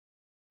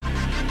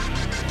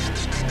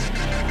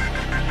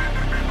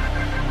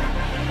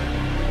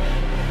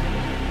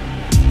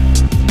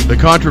The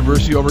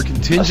controversy over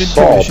contingent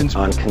commissions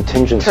on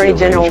contingency Attorney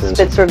General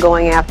Spitzer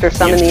going after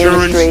some in the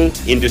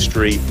industry.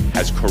 Industry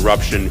has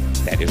corruption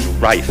that is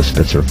rife. The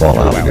Spitzer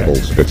fallout, the whole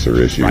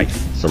Spitzer issue, right.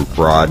 Some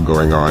fraud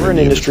going on. We're in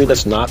an industry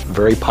that's not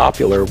very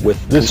popular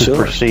with this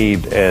consumers. Is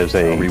perceived as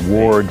a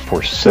reward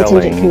for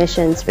selling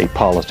a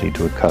policy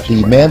to a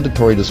customer. The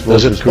mandatory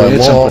disclosures Does it create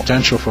by some law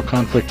potential for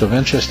conflict of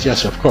interest?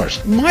 Yes, of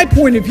course. My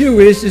point of view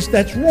is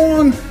that's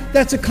wrong.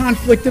 That's a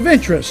conflict of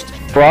interest.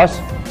 For us,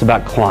 it's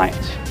about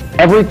clients.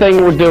 Everything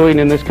we're doing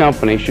in this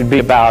company should be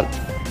about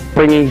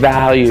bringing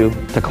value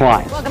to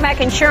clients. Welcome back.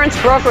 Insurance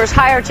brokers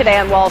higher today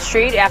on Wall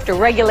Street after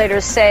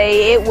regulators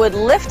say it would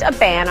lift a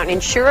ban on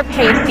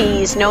insurer-paid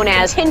fees known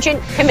as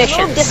contingent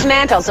commissions.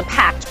 Dismantles a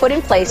pact put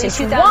in place in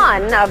 2000.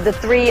 One of the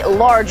three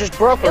largest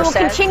brokers it will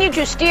continue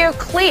to steer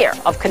clear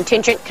of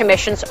contingent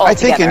commissions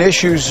altogether. I think in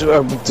issues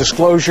of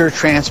disclosure,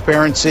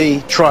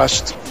 transparency,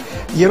 trust,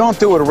 you don't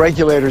do what a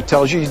regulator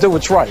tells you, you do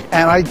what's right.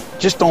 And I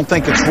just don't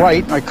think it's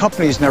right. My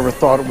company's never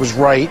thought it was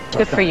right.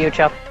 Good for you,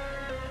 Joe.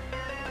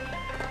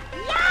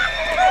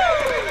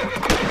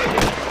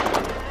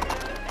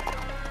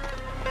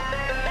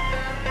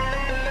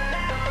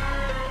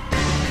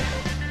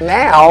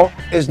 Now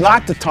is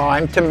not the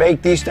time to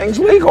make these things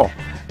legal.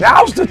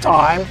 Now's the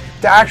time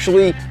to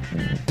actually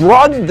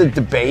broaden the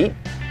debate,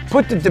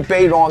 put the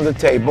debate on the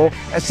table,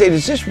 and say,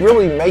 does this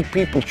really make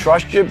people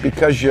trust you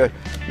because you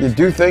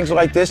do things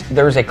like this?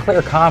 There's a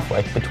clear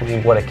conflict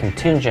between what a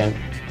contingent,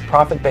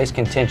 profit-based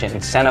contingent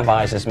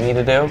incentivizes me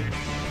to do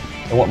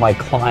and what my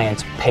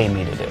clients pay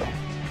me to do.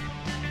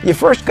 You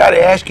first got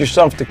to ask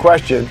yourself the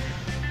question,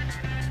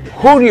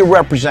 who do you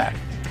represent?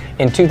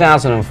 In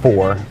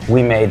 2004,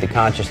 we made the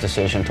conscious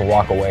decision to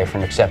walk away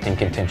from accepting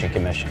contingent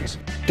commissions.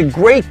 The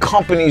great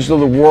companies of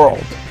the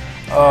world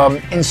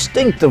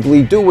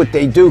instinctively do what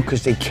they do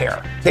because they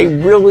care. They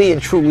really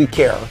and truly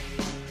care.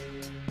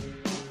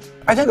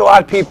 I think a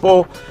lot of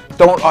people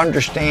don't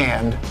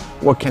understand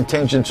what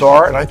contingents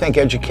are, and I think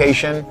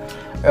education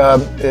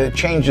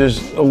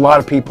changes a lot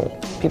of people.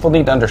 People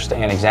need to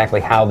understand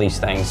exactly how these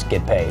things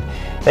get paid.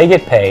 They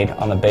get paid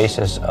on the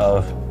basis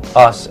of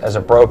us as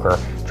a broker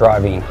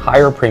driving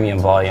higher premium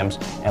volumes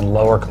and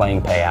lower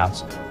claim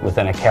payouts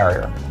within a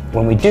carrier.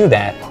 When we do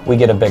that, we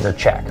get a bigger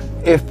check.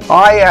 If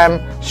I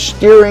am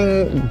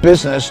steering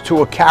business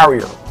to a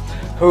carrier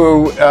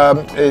who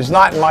is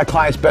not in my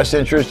client's best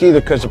interest,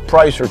 either because of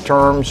price or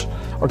terms,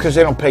 or because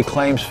they don't pay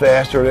claims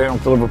fast or they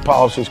don't deliver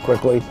policies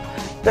quickly,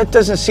 that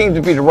doesn't seem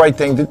to be the right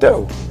thing to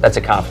do. That's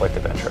a conflict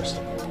of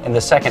interest. In the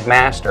second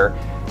master,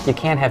 you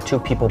can't have two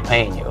people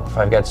paying you. If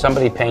I've got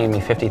somebody paying me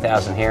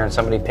 $50,000 here and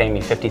somebody paying me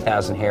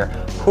 $50,000 here,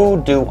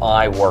 who do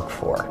I work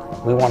for?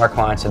 We want our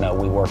clients to know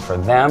we work for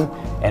them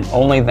and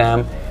only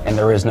them, and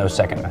there is no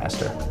second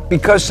master.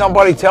 Because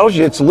somebody tells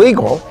you it's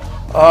legal,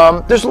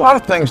 there's a lot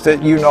of things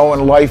that you know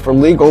in life are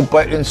legal,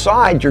 but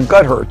inside your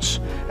gut hurts,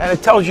 and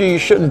it tells you you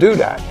shouldn't do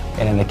that.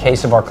 And in the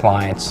case of our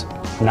clients,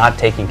 not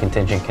taking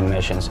contingent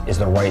commissions is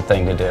the right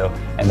thing to do,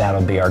 and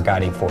that'll be our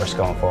guiding force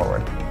going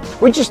forward.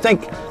 We just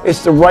think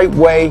it's the right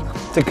way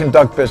to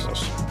conduct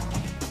business.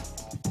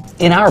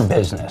 In our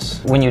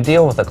business, when you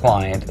deal with a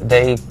client,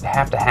 they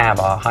have to have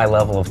a high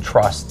level of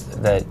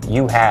trust that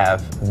you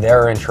have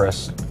their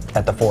interests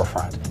at the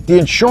forefront. The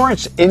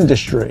insurance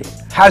industry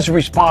has a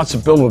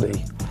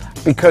responsibility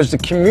because the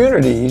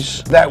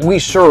communities that we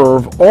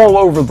serve all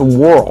over the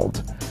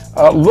world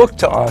look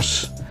to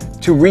us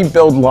to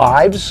rebuild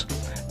lives,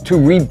 to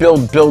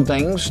rebuild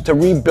buildings, to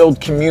rebuild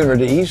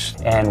communities.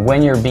 And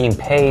when you're being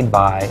paid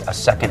by a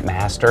second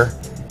master,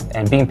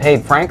 and being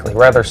paid, frankly,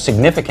 rather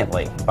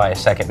significantly by a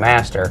second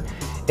master,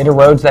 it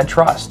erodes that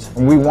trust.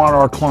 We want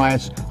our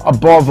clients,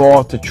 above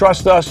all, to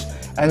trust us,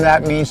 and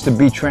that means to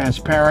be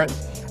transparent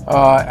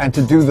and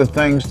to do the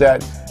things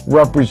that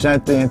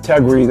represent the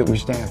integrity that we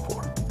stand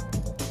for.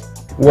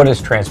 What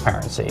is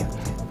transparency?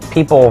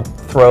 People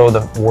throw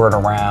the word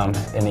around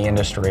in the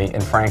industry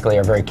and frankly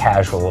are very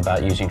casual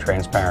about using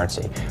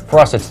transparency. For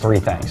us, it's three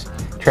things.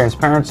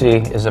 Transparency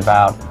is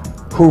about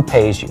who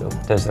pays you.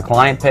 Does the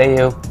client pay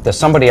you? Does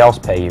somebody else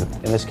pay you?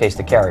 In this case,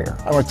 the carrier.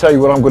 I'm going to tell you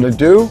what I'm going to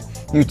do.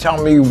 You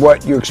tell me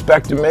what you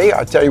expect of me.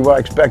 I'll tell you what I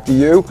expect of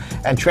you.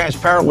 And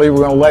transparently, we're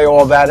going to lay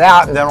all that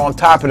out. And then on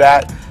top of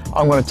that,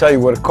 I'm going to tell you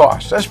what it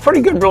costs. That's a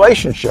pretty good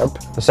relationship.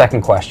 The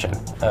second question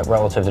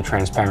relative to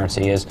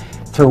transparency is,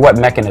 through what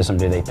mechanism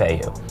do they pay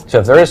you? So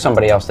if there is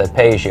somebody else that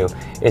pays you,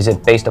 is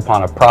it based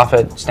upon a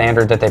profit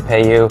standard that they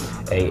pay you,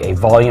 a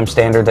volume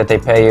standard that they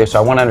pay you? So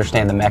I want to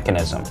understand the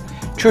mechanism.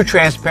 True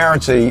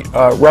transparency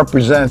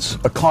represents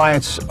a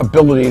client's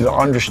ability to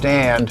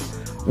understand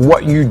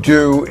what you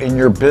do in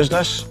your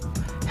business,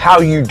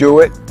 how you do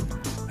it,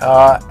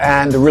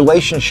 and the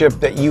relationship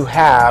that you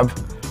have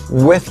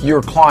with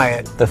your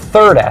client. The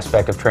third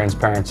aspect of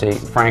transparency,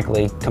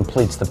 frankly,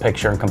 completes the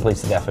picture and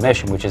completes the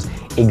definition, which is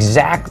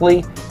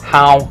exactly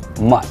how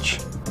much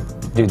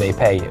do they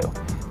pay you.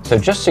 So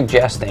just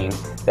suggesting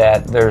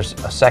that there's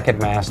a second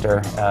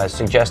master,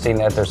 suggesting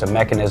that there's a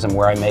mechanism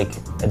where I make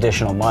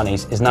additional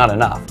monies is not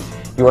enough.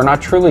 You are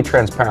not truly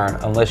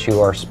transparent unless you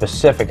are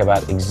specific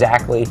about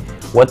exactly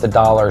what the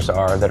dollars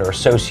are that are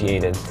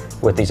associated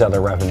with these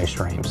other revenue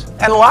streams.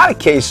 In a lot of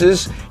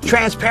cases,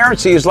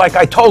 transparency is like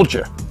I told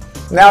you.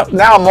 Now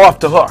I'm off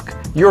the hook.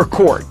 You're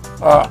court.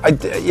 And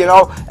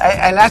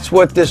that's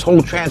what this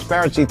whole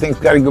transparency thing's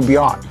got to go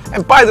beyond.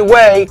 And by the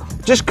way,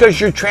 just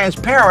because you're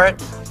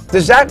transparent,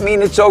 does that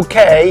mean it's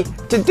okay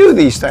to do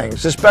these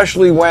things,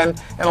 especially when,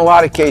 in a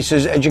lot of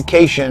cases,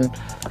 education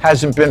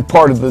hasn't been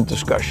part of the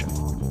discussion?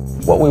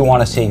 What we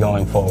want to see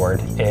going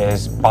forward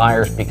is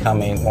buyers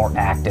becoming more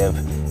active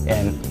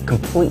and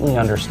completely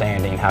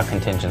understanding how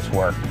contingents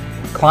work.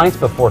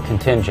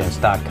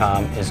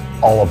 ClientsBeforeContingents.com is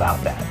all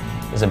about that.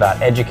 It's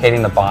about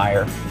educating the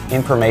buyer,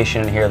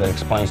 information in here that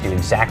explains to you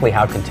exactly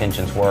how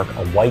contingents work,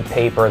 a white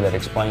paper that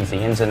explains the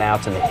ins and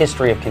outs and the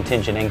history of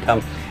contingent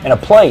income, and a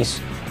place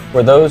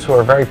where those who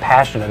are very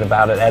passionate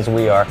about it, as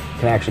we are,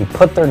 can actually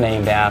put their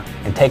name down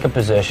and take a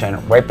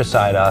position right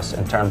beside us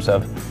in terms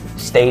of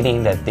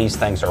stating that these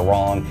things are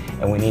wrong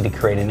and we need to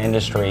create an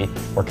industry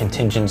where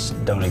contingents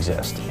don't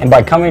exist. And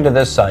by coming to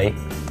this site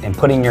and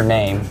putting your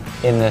name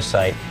in this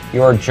site,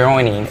 you are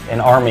joining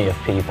an army of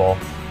people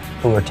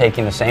who are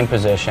taking the same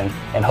position,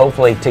 and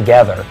hopefully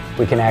together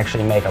we can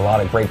actually make a lot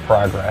of great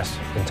progress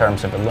in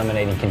terms of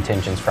eliminating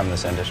contingents from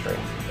this industry.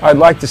 I'd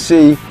like to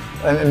see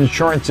an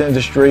insurance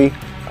industry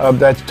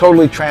that's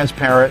totally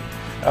transparent,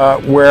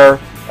 where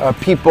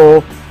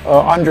people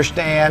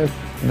understand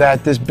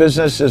that this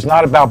business is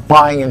not about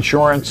buying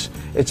insurance.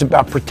 It's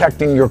about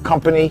protecting your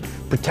company,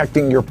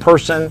 protecting your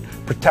person,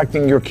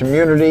 protecting your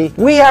community.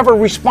 We have a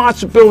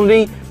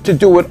responsibility to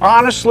do it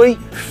honestly,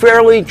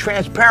 fairly,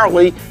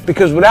 transparently,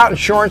 because without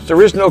insurance,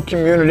 there is no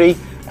community,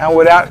 and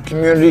without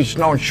community, there's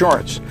no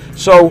insurance.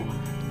 So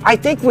I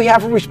think we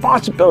have a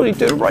responsibility to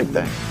do the right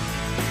thing.